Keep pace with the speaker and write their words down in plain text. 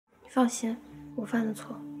放心，我犯的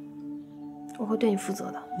错，我会对你负责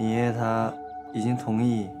的。你爷爷他已经同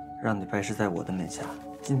意让你拜师在我的门下。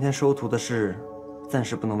今天收徒的事暂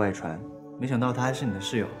时不能外传。没想到他还是你的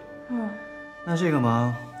室友。嗯，那这个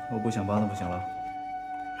忙我不想帮都不行了。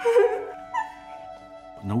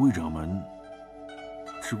那卫掌门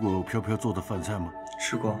吃过飘飘做的饭菜吗？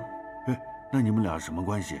吃过。哎，那你们俩什么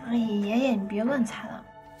关系？哎，爷爷，你别乱猜了。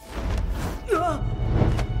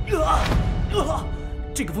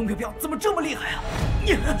这个风飘飘怎么这么厉害啊！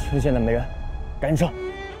出现的没人，赶紧撤！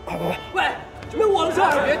快！喂，没我的事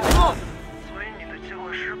儿，别停！所以你的计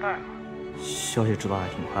划失败了。消息知道还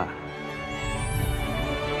挺快。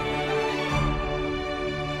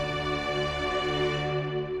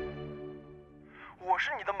我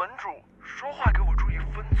是你的门主，说话给我注意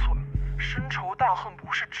分寸。深仇大恨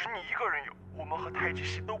不是只你一个人有，我们和太极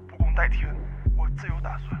系都不共戴天。我自有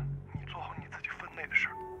打算，你做好你自己分内的事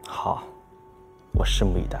儿。好，我拭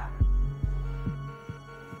目以待。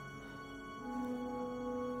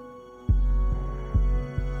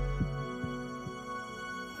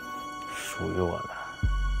属于我的，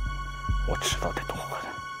我迟早得夺回来。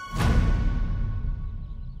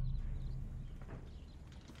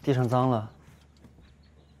地上脏了。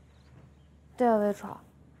对啊，魏楚，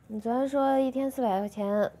你昨天说1天400块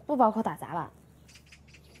钱不包括打杂吧？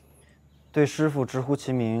对师傅直呼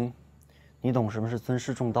其名，你懂什么是尊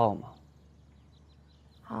师重道吗？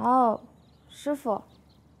好，师傅。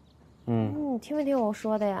你听没听我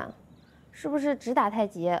说的呀？是不是只打太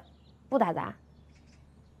极，不打杂？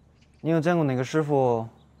你有见过哪个师傅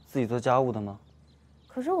自己做家务的吗？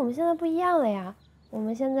可是我们现在不一样了呀，我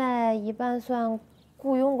们现在一半算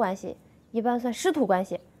雇佣关系，一半算师徒关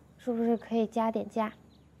系，是不是可以加点价？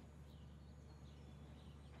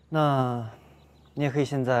那，你也可以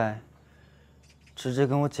现在直接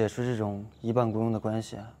跟我解释这种一半雇佣的关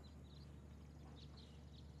系啊。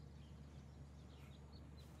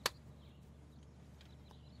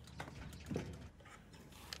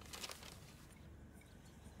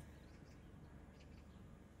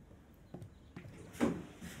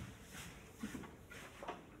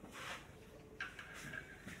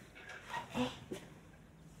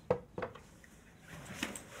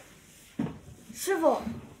师傅，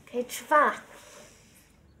可以吃饭了。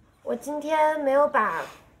我今天没有把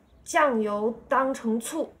酱油当成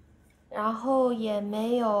醋，然后也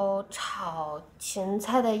没有炒芹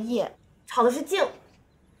菜的叶，炒的是茎。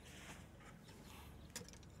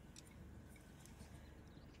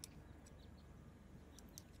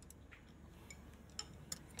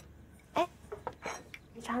哎，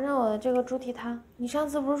你尝尝我的这个猪蹄汤，你上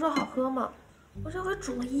次不是说好喝吗？我这回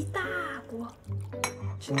煮了一大锅。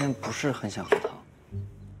今天不是很想喝汤。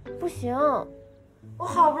不行，我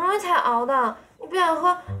好不容易才熬的，你不想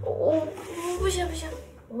喝，我不行，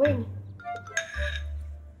我喂你。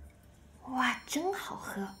哇，真好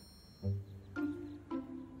喝！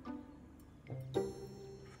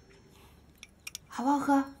好不好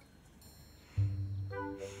喝？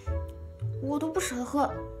我都不舍得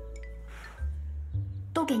喝，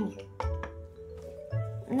都给你。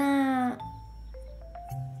那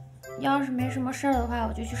要是没什么事儿的话，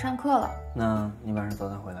我就去上课了。那你晚上早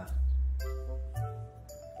点回来。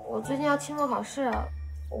我最近要期末考试，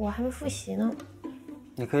我还没复习呢。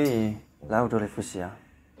你可以来我这里复习啊。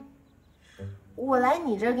我来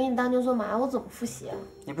你这儿给你当牛做马，我怎么复习啊？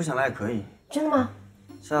你不想来也可以。真的吗？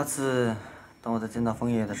下次等我再见到枫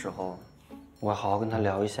叶的时候，我会好好跟他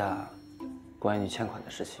聊一下关于你欠款的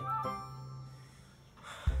事情。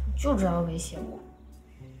你就知道威胁我，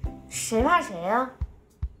谁怕谁呀？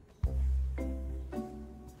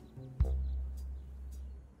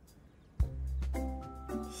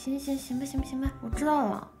行吧，我知道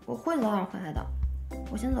了，我会早点回来的。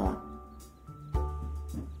我先走了。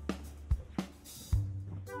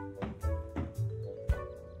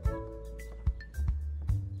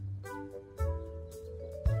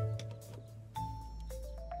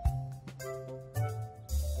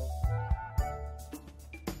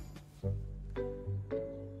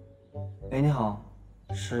哎，你好，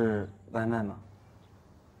是外卖吗？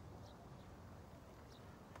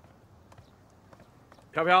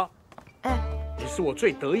飘飘，哎，你是我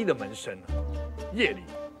最得意的门生了。夜里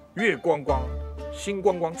月光光，星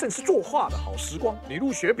光光，正是作画的好时光。你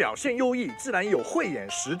入学表现优异，自然有慧眼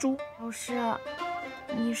识珠。老师，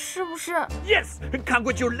你是不是 ？Yes，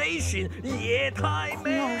 Congratulations， 也太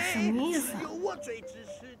美。老师什么意思啊？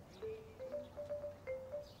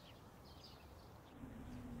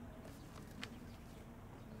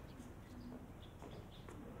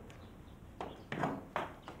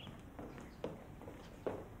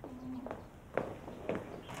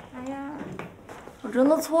哎呀，我真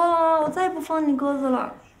的错了，我再也不放你鸽子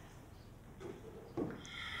了。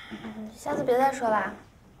下次别再说啦。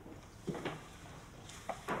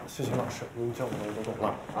谢谢老师，您教我们都懂了。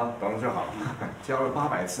啊，懂了就好。教了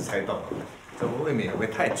800次才懂，这未免也会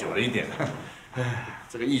太久了一点了。哎，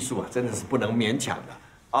这个艺术啊，真的是不能勉强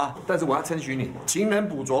的啊！但是我要称许你勤能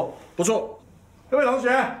补拙，不错。各位同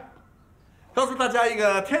学，告诉大家一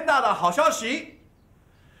个天大的好消息，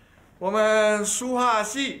我们书画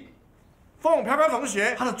系凤飘飘同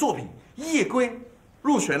学他的作品《夜归》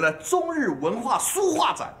入选了中日文化书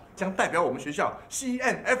画展。 将代表我们学校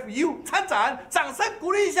CMFU 参展，掌声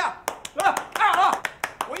鼓励一下！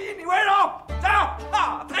我以你为荣，加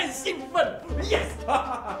油！太兴奋了 ，yes！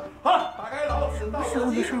 好了，打开老师到时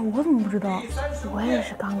候的事儿我怎么不知道？我也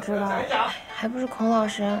是刚知道，还不是孔老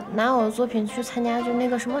师拿我的作品去参加就那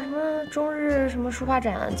个什么中日什么书画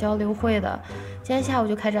展交流会的，今天下午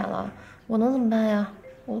就开展了，我能怎么办呀？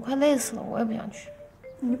我都快累死了，我也不想去。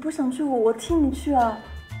你不想去，我替你去啊！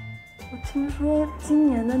 我听说今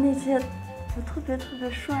年的那届有特别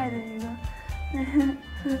帅的一个，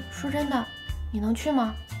说真的，你能去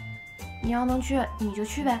吗？你要能去，你就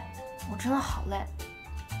去呗。我真的好累。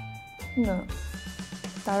能，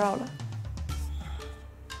打扰了。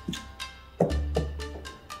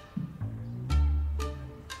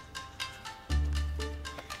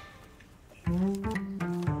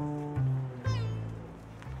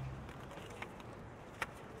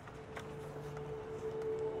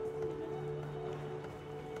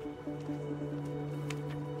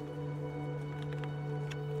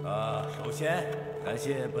首先感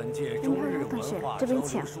谢本届中日文化交流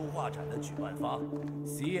书画展的举办方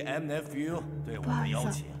CMFU 对我的邀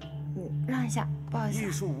请。让一下，不好意思。艺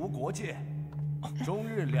术无国界，中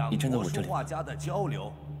日两国书画家的交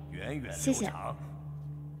流源远流长。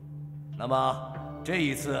那么这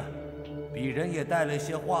一次，鄙人也带了一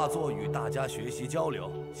些画作与大家学习交流，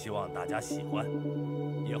希望大家喜欢，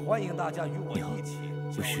也欢迎大家与我一起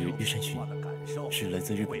我是岳山勋，是来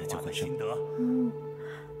自日本的交换生。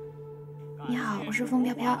你好，我是风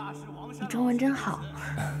飘飘，你中文真好。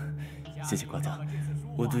谢谢夸奖，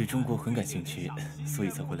我对中国很感兴趣，所以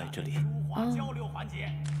才会来这里。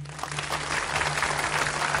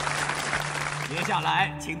接下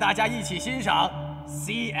来，请大家一起欣赏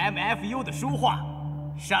CMFU 的书画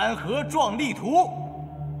《山河壮丽图》。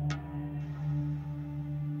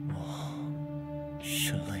哇，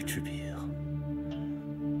神来之笔啊！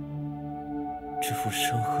这幅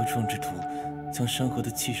山河壮志图。 将山河的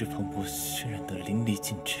气势磅礴渲染得淋漓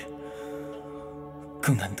尽致，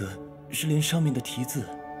更难得是连上面的题字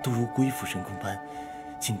都如鬼斧神工般，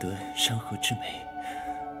尽得山河之美。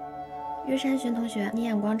岳山勋同学，你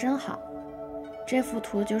眼光真好。这幅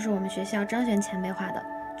图就是我们学校张璇前辈画的，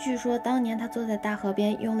据说当年他坐在大河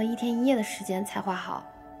边，用了1天1夜的时间才画好。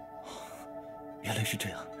原来是这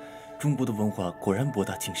样，中国的文化果然博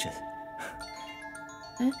大精深。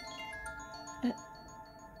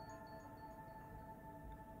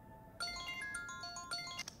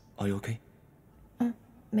Are you OK？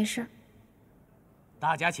 没事。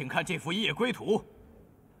大家请看这幅夜归图，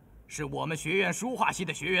是我们学院书画系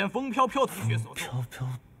的学员风飘飘同学所作。飘飘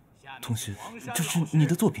同学，这是你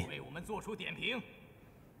的作品？为我们做出点评。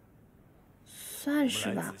算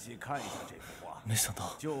是吧。没想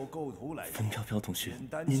到风飘飘同学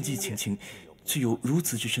年纪轻轻，却有如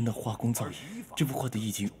此之深的画工造诣。这幅画的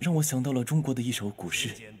意境让我想到了中国的一首古诗：“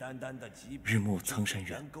日暮苍山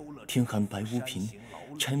远，天寒白屋贫。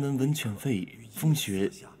柴门闻犬吠，风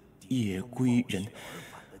雪夜归人。”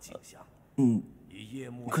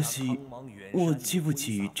可惜我记不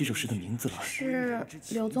起这首诗的名字了。是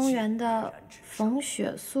柳宗元的《逢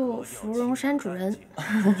雪宿芙蓉山主人》。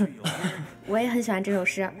我也很喜欢这首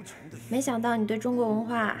诗，没想到你对中国文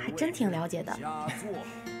化还真挺了解的。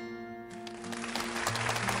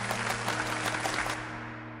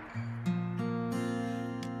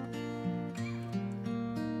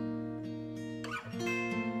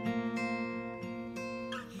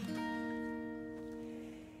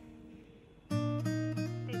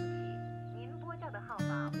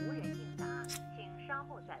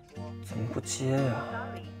怎么不接呀？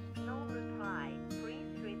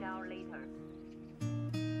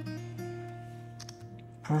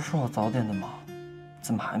不是说好早点的吗？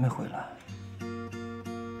怎么还没回来？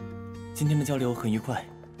今天的交流很愉快，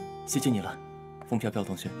谢谢你了，风飘飘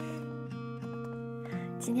同学。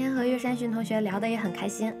今天和岳山勋同学聊得也很开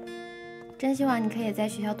心，真希望你可以在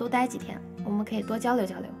学校多待几天，我们可以多交流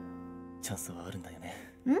交流。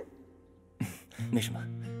没什么。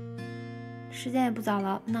时间也不早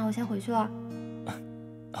了，那我先回去了。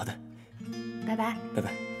好的，拜拜。拜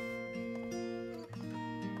拜。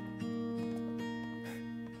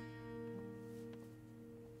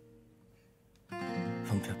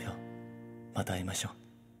风飘飘，また会いましょう。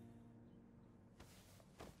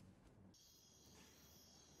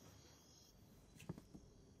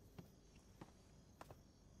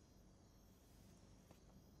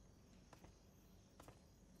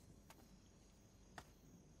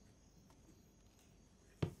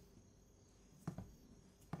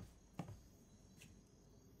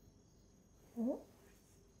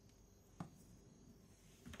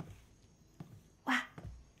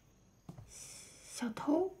小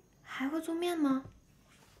偷还会做面吗？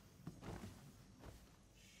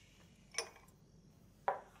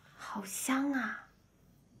好香啊！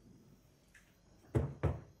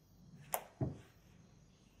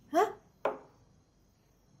啊？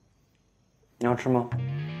你要吃吗？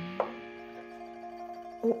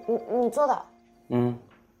你做的？嗯。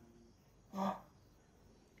哦，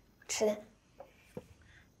吃点。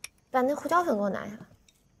把那胡椒粉给我拿下来。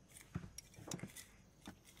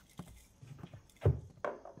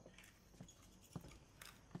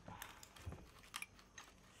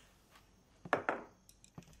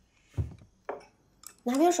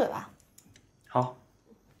拿瓶水吧。好。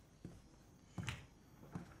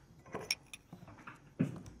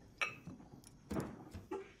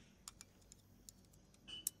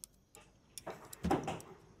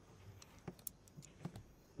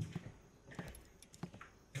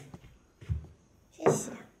谢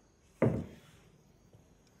谢。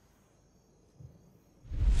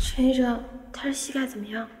陈医生，他的膝盖怎么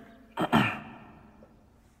样？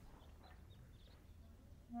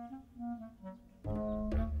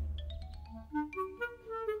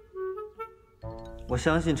我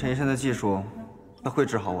相信陈医生的技术，他会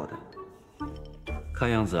治好我的。看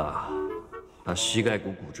样子啊，他膝盖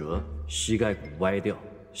骨骨折，膝盖骨歪掉，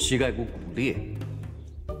膝盖骨骨裂，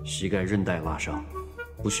膝盖韧带拉伤，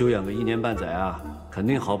不休养个1年半载啊，肯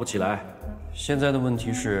定好不起来。现在的问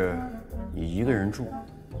题是，你一个人住，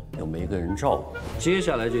又没个人照顾，接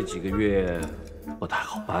下来这几个月不太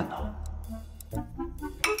好办呢。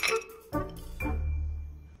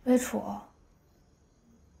魏楚，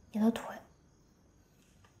你的腿。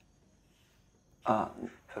啊，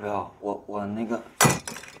飘飘，我那个……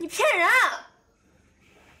你骗人！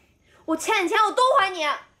我欠你钱，我都还你。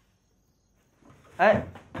哎，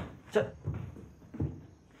这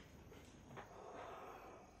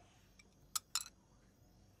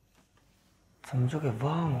怎么就给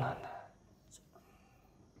忘了呢？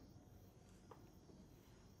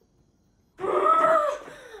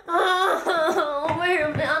我为什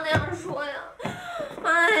么要那样说呀？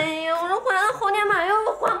哎呀，我这回来猴年马月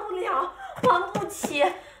我还不了，还不起。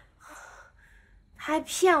他还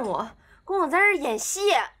骗我，跟我在这儿演戏。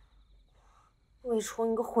魏楚，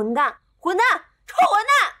你个混蛋，混蛋，臭混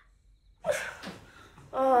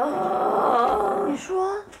蛋！你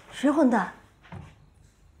说谁混蛋？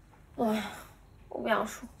哎，我不想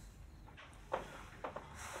说。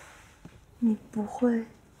你不会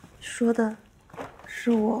说的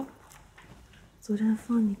是我昨天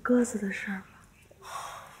放你鸽子的事儿吧？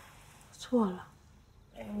错了。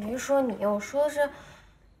我没说你，我说的是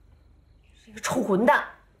一个臭混蛋。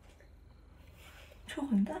臭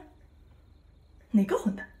混蛋？哪个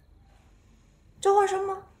混蛋？交换生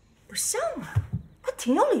吗？不像啊，他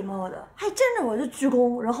挺有礼貌的，还见着我就鞠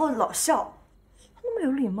躬，然后老笑，他那么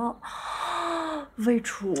有礼貌。魏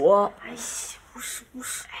楚，哎呀，不是，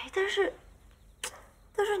哎，但是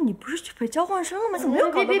你不是去陪交换生了吗？怎么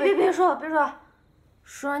又搞到别说，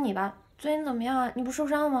说你吧，最近怎么样啊？你不受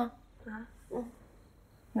伤了吗？啊，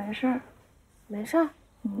没事儿，没事儿。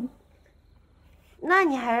那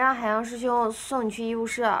你还让海洋师兄送你去医务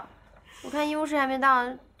室？我看医务室还没到，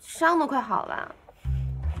伤都快好了。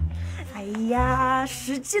哎呀，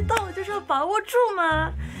时机到了就是要把握住嘛！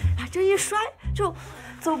啊，这一摔就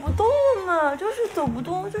走不动了嘛，就是走不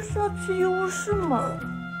动，就是要去医务室嘛，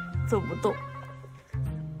走不动。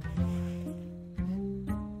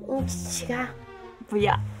你起开！不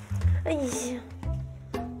要！哎呀，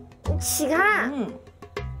你起开！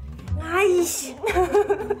哎呀，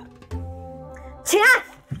起开！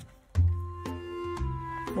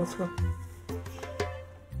我错。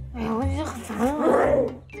哎呀，我觉得很烦啊！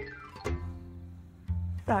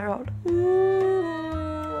打扰了。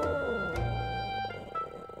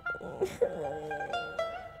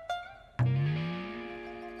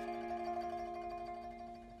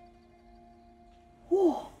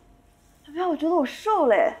哇，飘飘，我觉得我瘦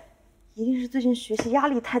嘞，一定是最近学习压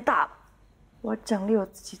力太大了。我要奖励我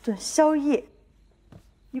自己一顿宵夜，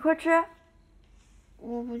一块吃？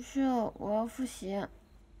我不去，我要复习。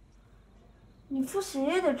你复习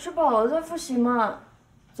也得吃饱了再复习嘛。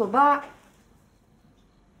走吧。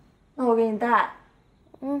那我给你带。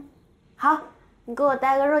好，你给我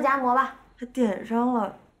带个肉夹馍吧。还点上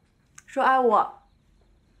了，说爱我。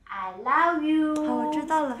I love you。好，我知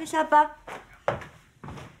道了，快下班。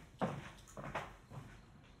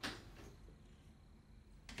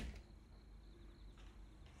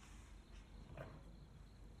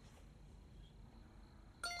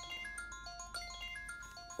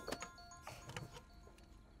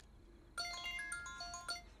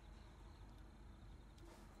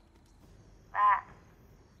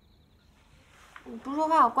你不说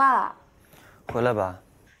话，我挂了。回来吧。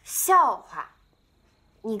笑话，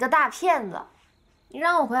你个大骗子！你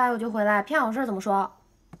让我回来我就回来，骗好事怎么说？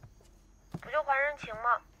不就还人情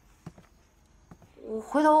吗？我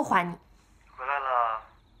回头我还你。回来了，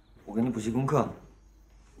我给你补习功课，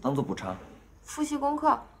当做补偿。复习功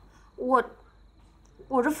课，我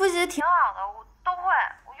这复习的挺好的，我都会，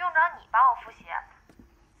我用不着你帮我复习。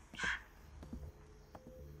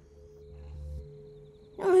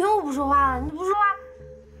你怎么又不说话了？你不说话，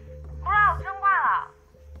不说话我真挂了。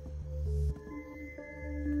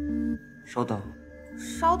稍等。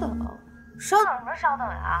稍等，稍等什么稍等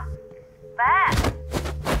呀？喂，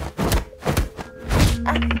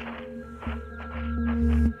哎，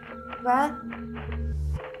喂，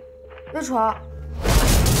魏楚。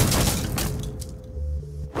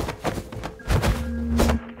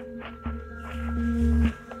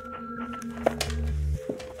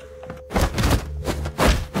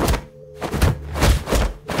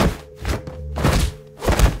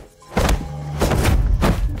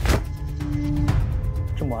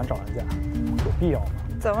这么晚找人家，有必要吗？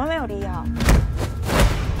怎么没有必要？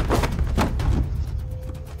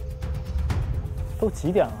都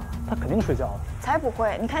几点了？他肯定睡觉了。才不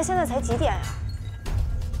会！你看现在才几点呀？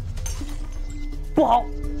不好！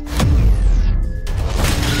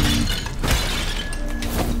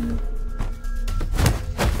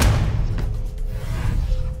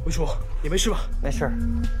魏楚，你没事吧？没事。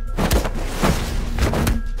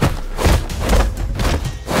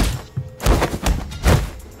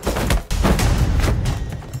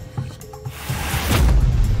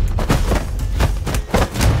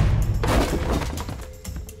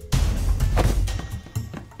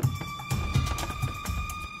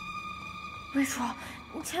魏楚，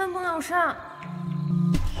你千万不能有事啊！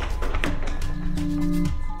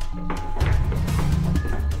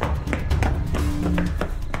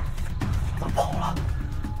他跑了，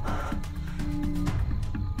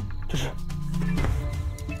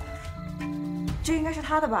这应该是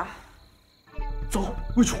他的吧？走，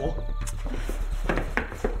魏楚。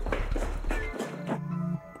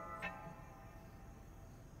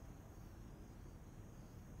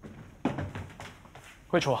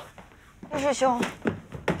魏楚。魏师兄，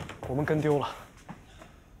我们跟丢了。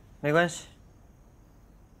没关系。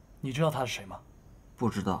你知道他是谁吗？不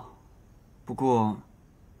知道，不过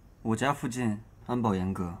我家附近安保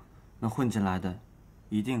严格，能混进来的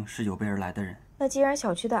一定是有备而来的人。那既然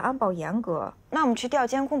小区的安保严格，那我们去调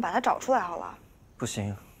监控，把他找出来好了。不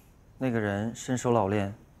行，那个人身手老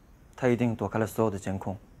练，他一定躲开了所有的监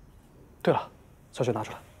控。对了，小雪拿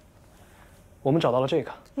出来。我们找到了这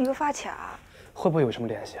个。一个发卡，会不会有什么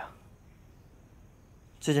联系啊？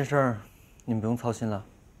这件事儿你们不用操心了，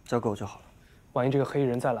交给我就好了。万一这个黑衣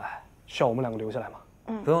人再来，需要我们两个留下来吗？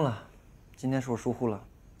不用了，今天是我疏忽了，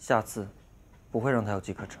下次不会让他有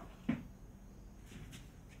机可乘。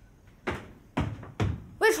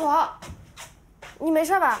魏楚，你没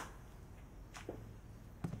事吧？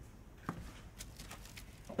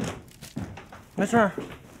没事儿，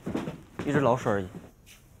一只老鼠而已。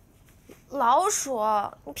老鼠，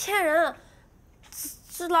你骗人！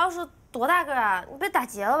这老鼠多大个啊？你被打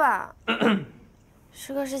劫了吧？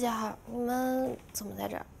师哥师姐好，你们怎么在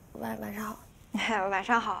这儿？晚上好。晚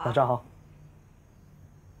上好啊。晚上好。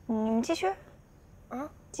你们继续。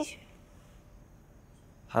继续。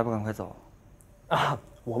还不赶快走？啊，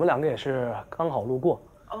我们两个也是刚好路过。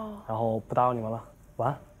哦。然后不打扰你们了，晚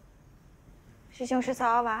安。师兄师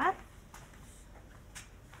嫂晚安。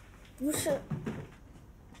不是。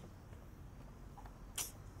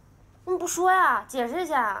你不说呀？解释一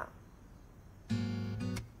下。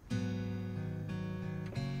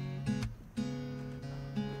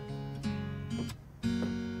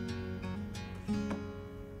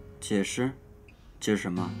解释？解释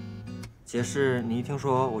什么？解释你一听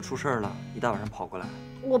说我出事儿了，一大晚上跑过来。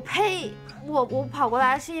我呸！我跑过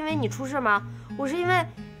来是因为你出事吗？我是因为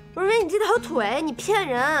你这条腿，你骗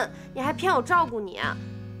人，你还骗我照顾你，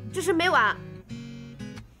这事没完。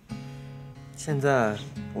现在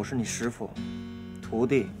我是你师傅，徒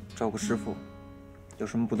弟照顾师傅，有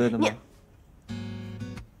什么不对的吗？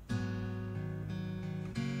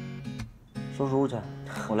收拾屋去，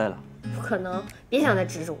我累了。不可能，别想再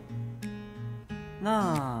执着我。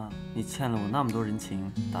那你欠了我那么多人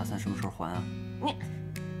情，打算什么时候还啊？你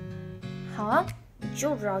好啊，你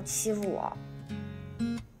就知道欺负我。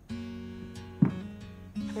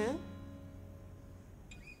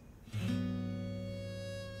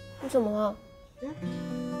你怎么了？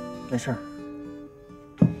没事儿。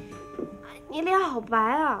你脸好白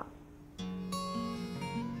啊。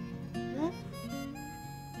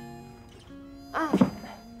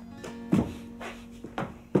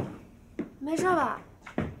没事吧？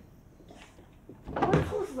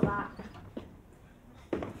死了。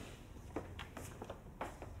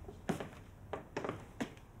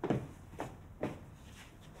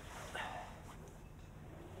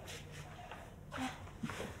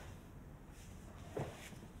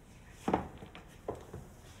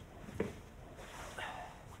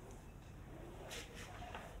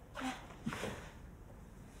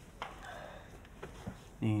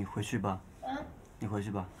你回去吧。啊？你回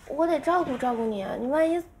去吧。我得照顾照顾你啊，你万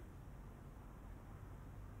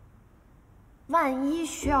一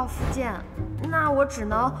需要复健，那我只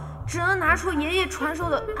能拿出爷爷传授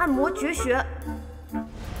的按摩绝学。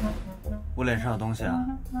我脸上有东西啊。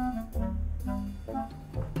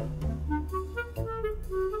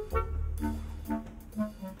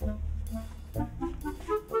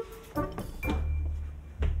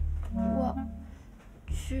我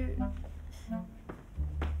去。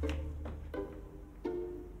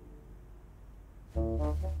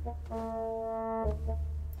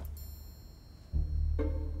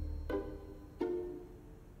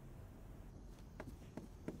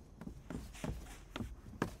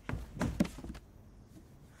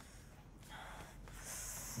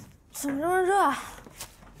怎么这么热啊？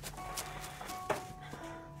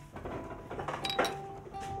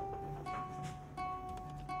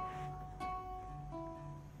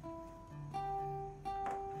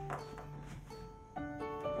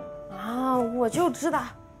啊，我就知道，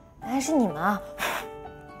原来是你们啊！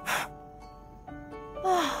啊，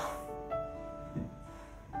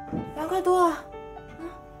凉快多了。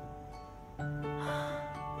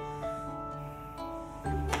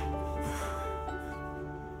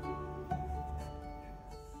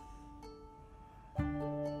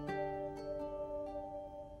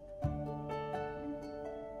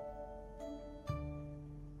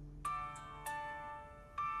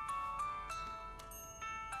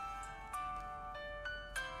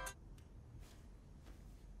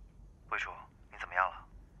魏楚，你怎么样了？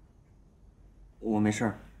我没事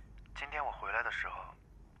儿。今天我回来的时候，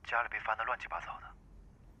家里被翻得乱七八糟的。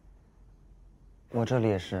我这里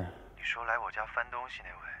也是。你说来我家翻东西那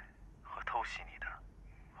位和偷袭你的，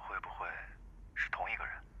会不会是同一个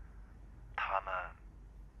人？他们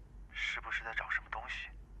是不是在找什么东西？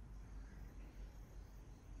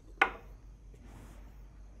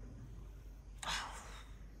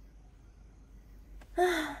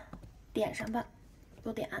啊，点上吧，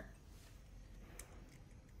多点。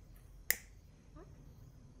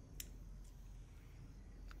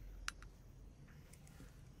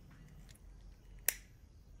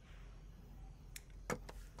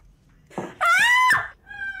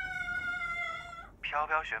飘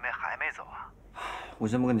飘学妹还没走啊？我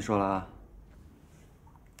先不跟你说了啊。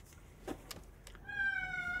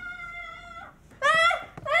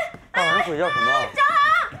大晚上鬼叫什么？蟑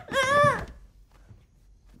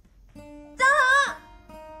螂！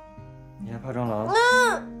你还怕蟑螂？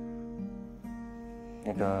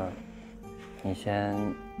那个，你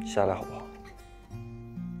先下来好不好？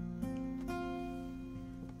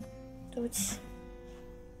对不起。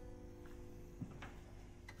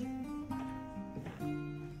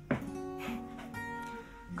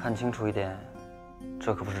看清楚一点，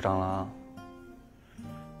这可不是蟑螂，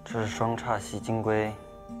这是双叉系金龟，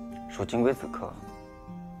属金龟子科。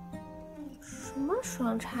什么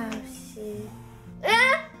双叉系？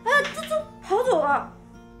走，跑走了。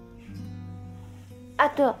啊，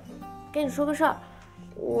对了，跟你说个事儿，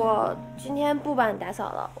我今天不帮你打扫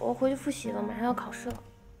了，我回去复习了，马上要考试了。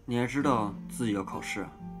你还知道自己要考试，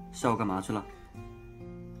下午干嘛去了？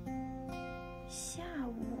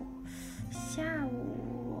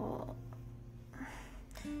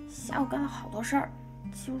下午干了好多事儿，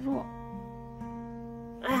记不住。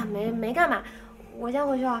哎呀，没干嘛，我先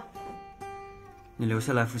回去了。你留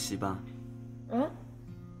下来复习吧。嗯？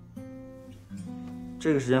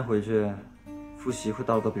这个时间回去复习会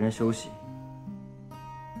打扰到别人休息。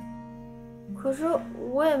可是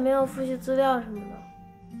我也没有复习资料什么的。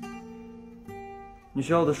你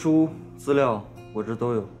需要的书资料我这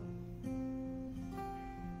都有。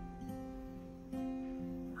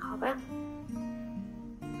好吧。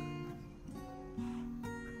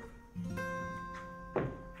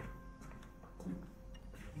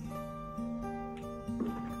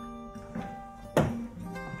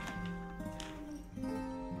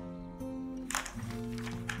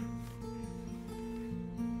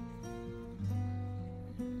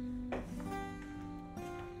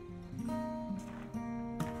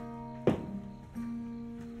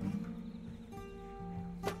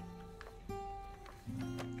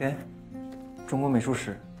给，中国美术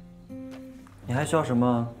史。你还需要什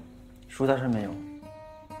么？书架上面有。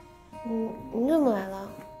你怎么来了？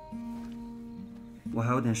我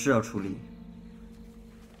还有点事要处理。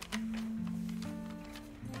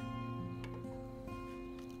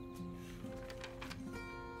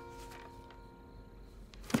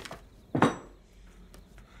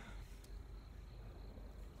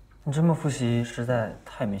你这么复习实在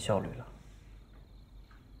太没效率了。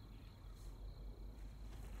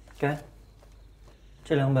给，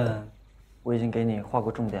这2本我已经给你画过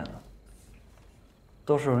重点了，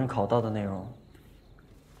都是容易考到的内容，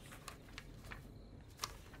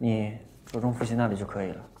你着重复习那里就可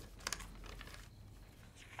以了。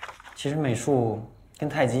其实美术跟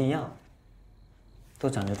太极一样，都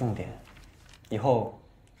讲究重点，以后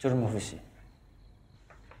就这么复习。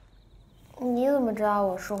你怎么知道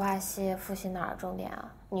我书画系复习哪儿重点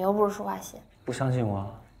啊？你又不是书画系。不相信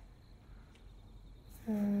我？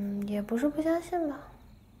也不是不相信吧。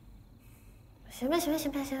行吧，行吧，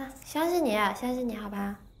行吧，行吧，相信你，相信你，好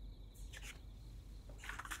吧。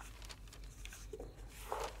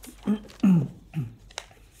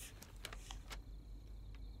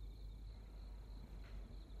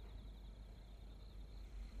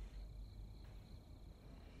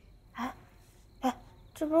哎，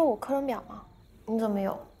这不是我课程表吗？你怎么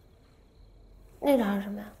有？那张是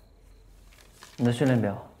什么呀？你的训练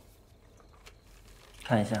表，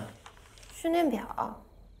看一下。训练表。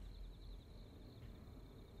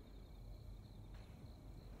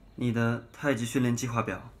你的太极训练计划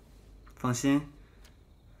表，放心，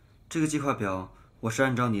这个计划表我是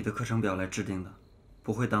按照你的课程表来制定的，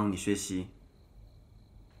不会耽误你学习。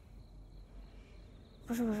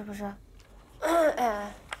不是，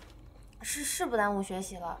哎，是不耽误学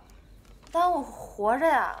习了，耽误活着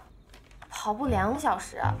呀。跑步2个小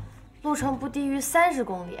时，路程不低于30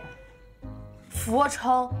公里，俯卧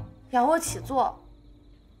撑、仰卧起坐、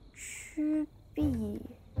屈臂，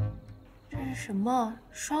这是什么？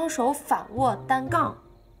双手反握单杠，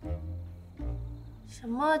什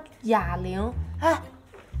么哑铃？哎，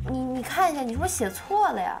你看一下，你是不是写错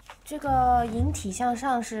了呀？这个引体向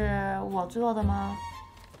上是我做的吗？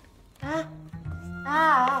哎，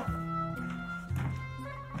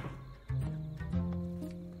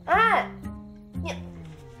你。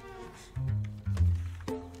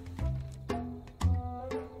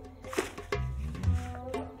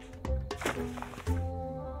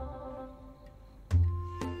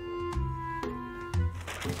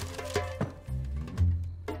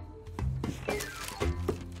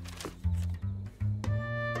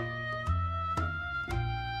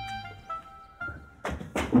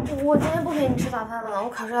我今天不陪你吃早饭了，我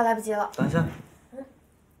考试要来不及了。等一下，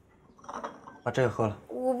把这个喝了。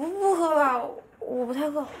我不喝了，我不太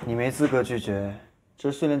饿。你没资格拒绝，这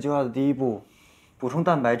是训练计划的第1步，补充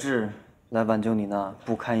蛋白质来挽救你那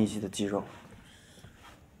不堪一击的肌肉。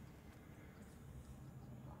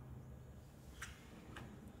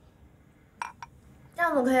这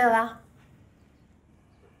样总可以了吧？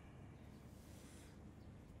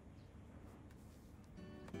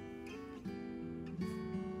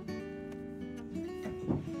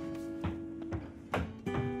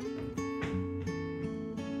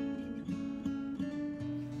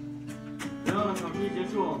别忘了考试一结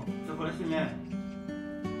束就回来训练。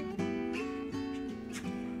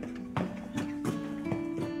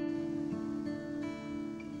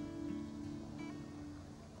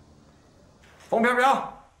风飘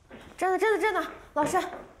飘，真的，老师。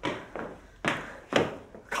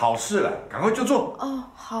考试了，赶快就坐。哦，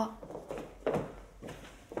好。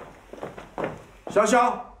潇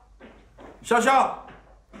潇，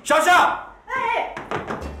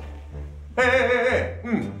哎，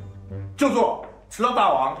就坐，迟到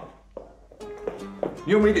大王。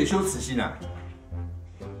你有没有一点羞耻心啊？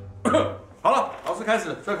好了，考试开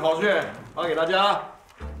始，这考卷发给大家。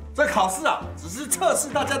这考试啊，只是测试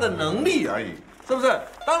大家的能力而已，是不是？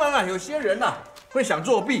当然了，有些人呐会想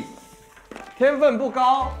作弊，天分不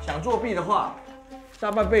高，想作弊的话，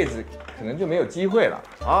下半辈子可能就没有机会了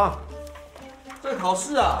啊。这考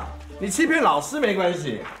试啊，你欺骗老师没关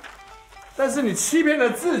系，但是你欺骗了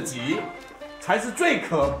自己，才是最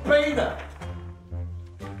可悲的。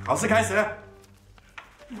考试开始。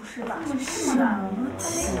不是吧？什么题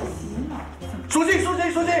嘛？肃静！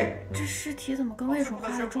这试题怎么跟魏楚画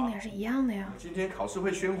的重点是一样的呀？今天考试会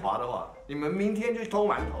喧哗的话，你们明天就去偷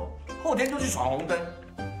馒头，后天就去闯红灯。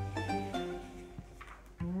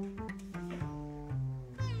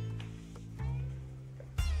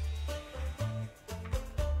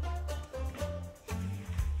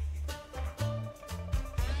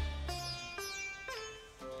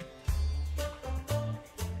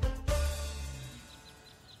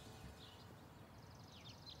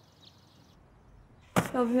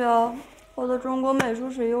飘飘，我的中国美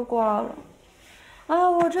术史又挂了。哎呀，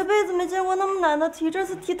我这辈子没见过那么难的题，这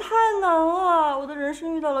次题太难了，我的人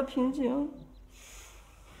生遇到了瓶颈。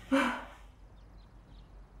唉，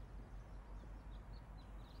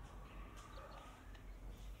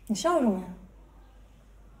你笑什么呀？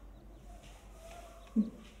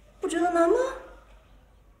不觉得难吗？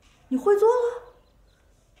你会做了？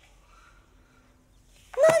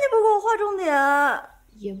那你不给我划重点？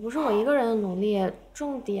也不是我一个人的努力，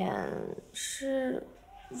重点是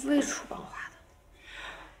魏楚帮画的。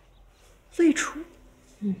魏楚？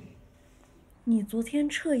你昨天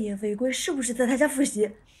彻夜违规，是不是在他家复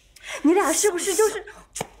习？你俩是不是就是？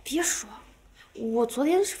别说，我昨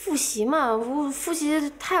天是复习嘛，我复习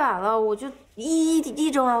太晚了，我就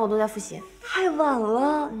一整晚我都在复习。太晚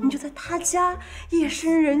了，你就在他家，夜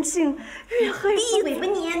深人静，月黑。闭嘴吧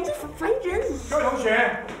你，你这烦人！各位同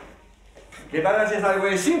学，给大家介绍一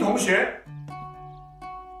位新同学。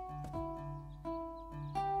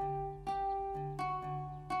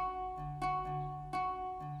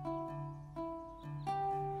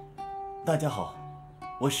大家好，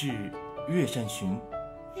我是岳善群。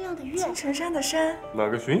月亮的月，青城山的山。哪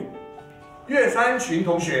个群？岳山群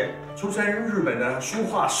同学出身日本的书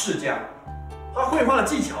画世家，他绘画的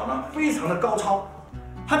技巧呢非常的高超。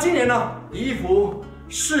他今年呢以一幅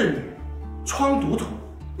仕女窗读图，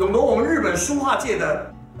勇夺我们日本书画界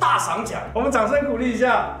的大赏奖。我们掌声鼓励一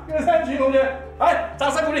下岳山群同学，来，掌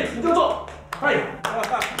声鼓励，你就坐。哎，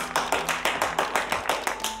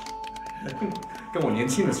跟我年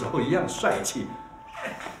轻的时候一样帅气。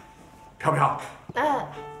飘飘，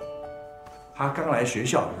他刚来学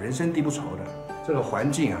校，人生地不熟的，这个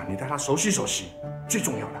环境啊，你带他熟悉熟悉。最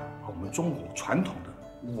重要的，把我们中国传统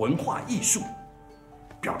的文化艺术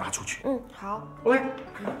表达出去。好。OK，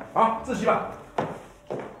 好，自习吧。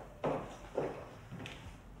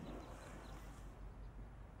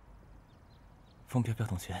风飘飘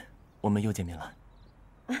同学，我们又见面了。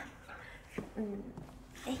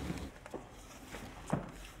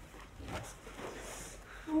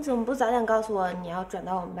你怎么不早点告诉我你要转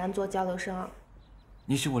到我们班做交流生啊？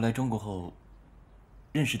你是我来中国后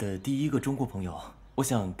认识的第一个中国朋友，我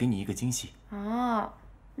想给你一个惊喜。哦，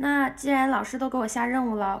那既然老师都给我下任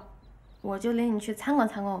务了，我就领你去参观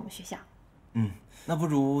参观我们学校。那不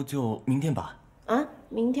如就明天吧。啊，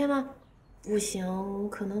明天吗？不行，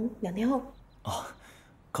可能2天后。哦，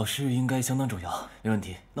考试应该相当重要，没问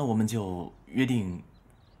题。那我们就约定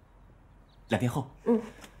2天后。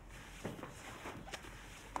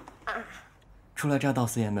初来乍到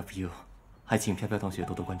CMFU， 还请飘飘同学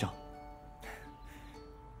多多关照。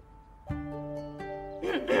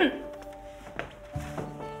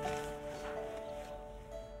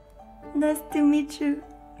Nice to meet you.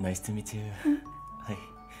 Nice to meet you. 嘿，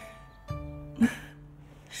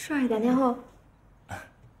帅，2天后。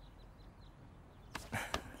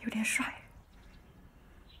有点帅。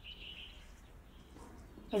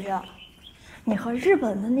小飘，你和日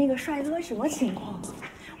本的那个帅哥什么情况啊？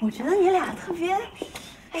我觉得你俩特别……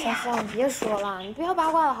小香，你别说了，你不要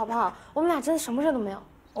八卦了好不好？我们俩真的什么事都没有。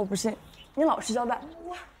我不信，你老实交代。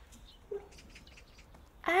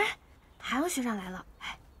哎，海洋学长来了。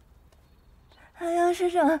海洋学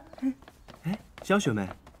长。肖学妹。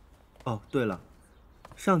哦，对了，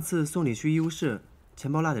上次送你去医务室，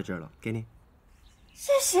钱包落在这儿了，给你。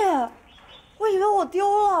谢谢，我以为我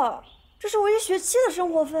丢了，这是我1学期的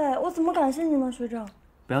生活费，我怎么感谢你呢，学长？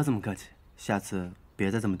不要这么客气，下次别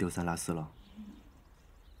再这么丢三落四了。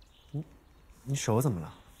你手怎么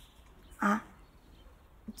了？啊？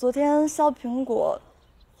昨天削苹果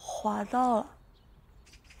划到了。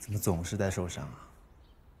怎么总是在受伤啊？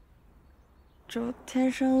就天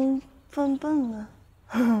生笨笨的。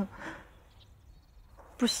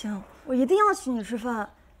不行，我一定要请你吃饭，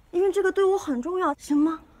因为这个对我很重要，行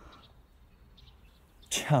吗？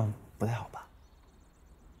这样不太好吧？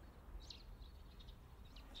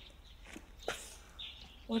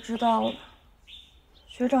我知道了，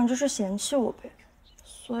学长就是嫌弃我呗，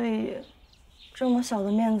所以这么小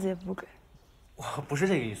的面子也不给。我不是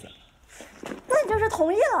这个意思。那你就是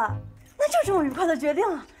同意了，那就这么愉快的决定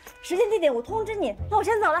了。时间地点我通知你，那我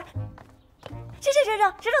先走了。谢谢学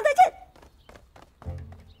长，学长再见。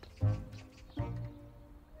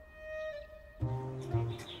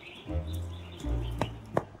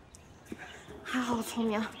还好聪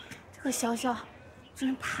明，这个小小真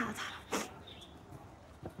是怕他了。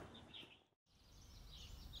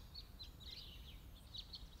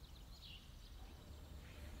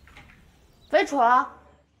魏楚，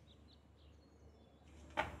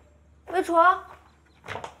魏楚，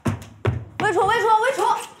魏楚，魏楚，魏楚。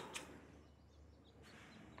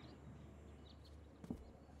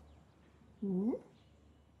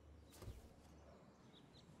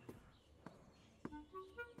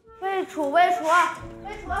魏楚，魏楚，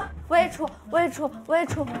魏楚，魏楚，魏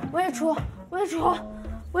楚，魏楚，魏楚，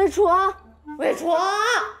魏楚，魏楚，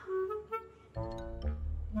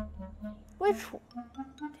魏楚，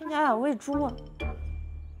添加点喂猪啊，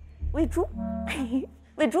喂猪，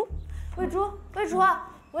喂猪，喂猪，喂猪，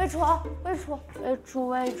喂猪，喂猪，喂猪，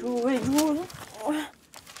喂猪，喂猪。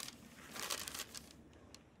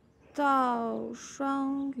到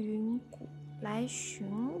双云谷来寻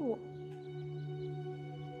我。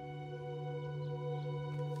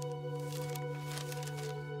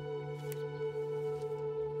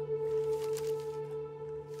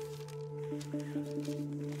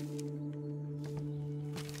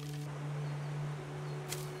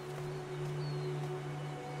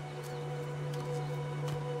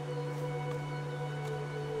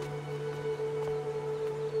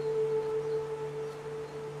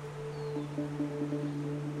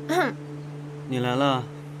你来了？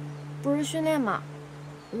不是训练吗？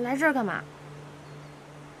你来这儿干嘛？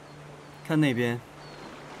看那边。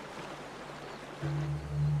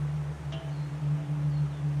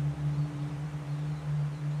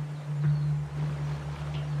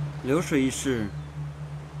流水易逝，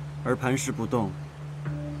而磐石不动。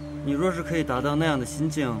你若是可以达到那样的心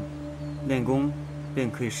境，练功便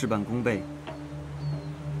可以事半功倍。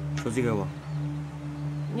手机给我。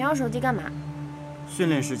你要手机干嘛？训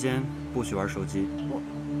练时间不许玩手机。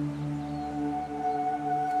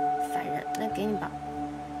烦人，那给你吧。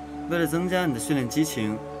为了增加你的训练激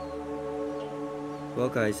情，我要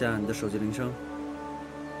改一下你的手机铃声。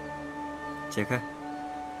解开。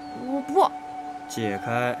我不。解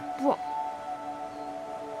开。不。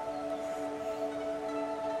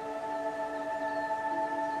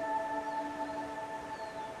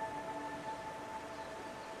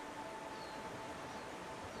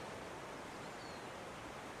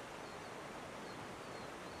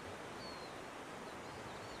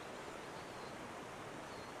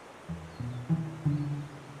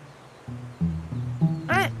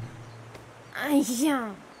哎呀，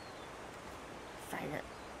烦人！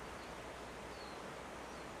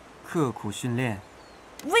刻苦训练。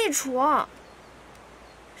魏楚，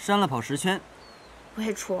删了跑10圈。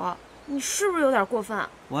魏楚，你是不是有点过分？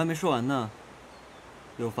我还没说完呢。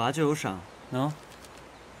有罚就有赏，喏，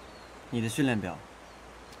你的训练表。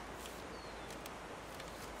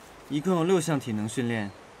一共有6项体能训练，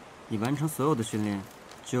你完成所有的训练，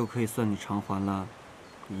就可以算你偿还了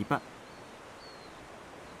1半。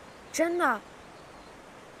真的？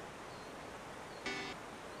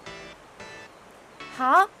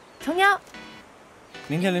好，成交。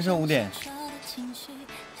明天凌晨5点。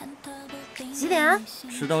几点？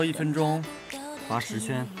迟到1分钟，罚10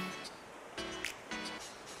圈。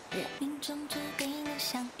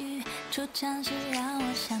出场时让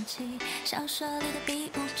我想起小说里的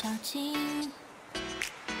比武招亲，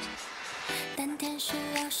丹田需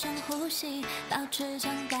要深呼吸，保持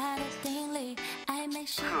强大的定力，暧昧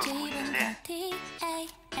是基本课题。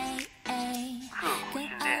跟熬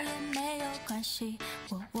夜没有关系，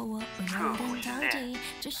我有点着急，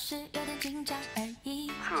只是有点紧张而已。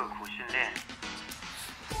刻苦训练。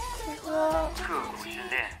刻苦训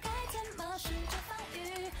练。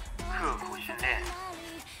刻苦训练。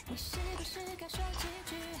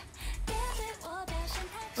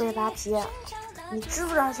喂，拉皮，你知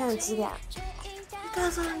不知道现在几点？大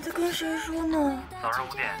嫂，你在跟谁说呢？早上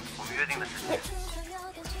5点，我们约定的时间。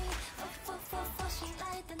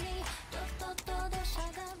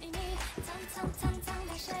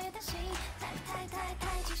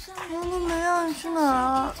我都没让你去哪儿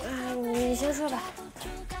啊？哎，你先睡吧。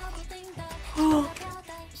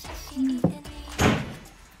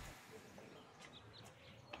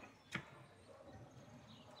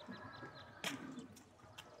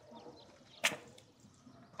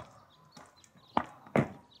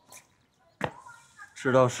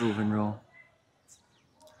迟到15分钟。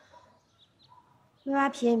魏拉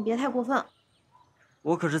皮，你别太过分。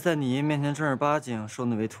我可是在你爷面前正儿八经收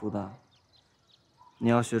你为徒的。你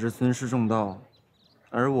要学着尊师重道，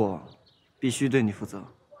而我必须对你负责。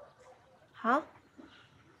好，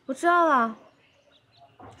我知道了。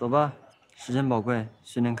走吧，时间宝贵，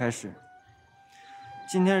训练开始。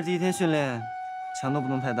今天是第1天训练，强度不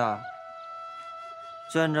能太大，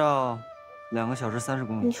就按照2个小时30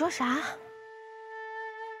公里。你说啥？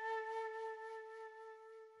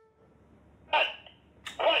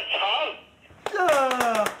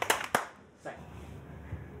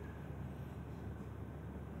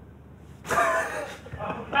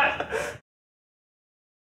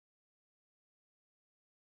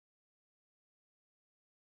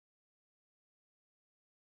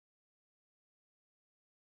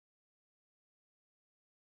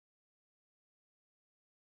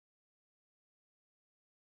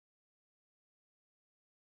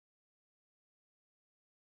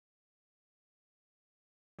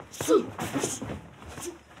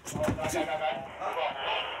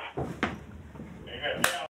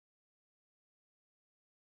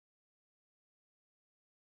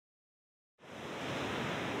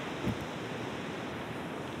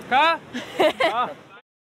看，啊。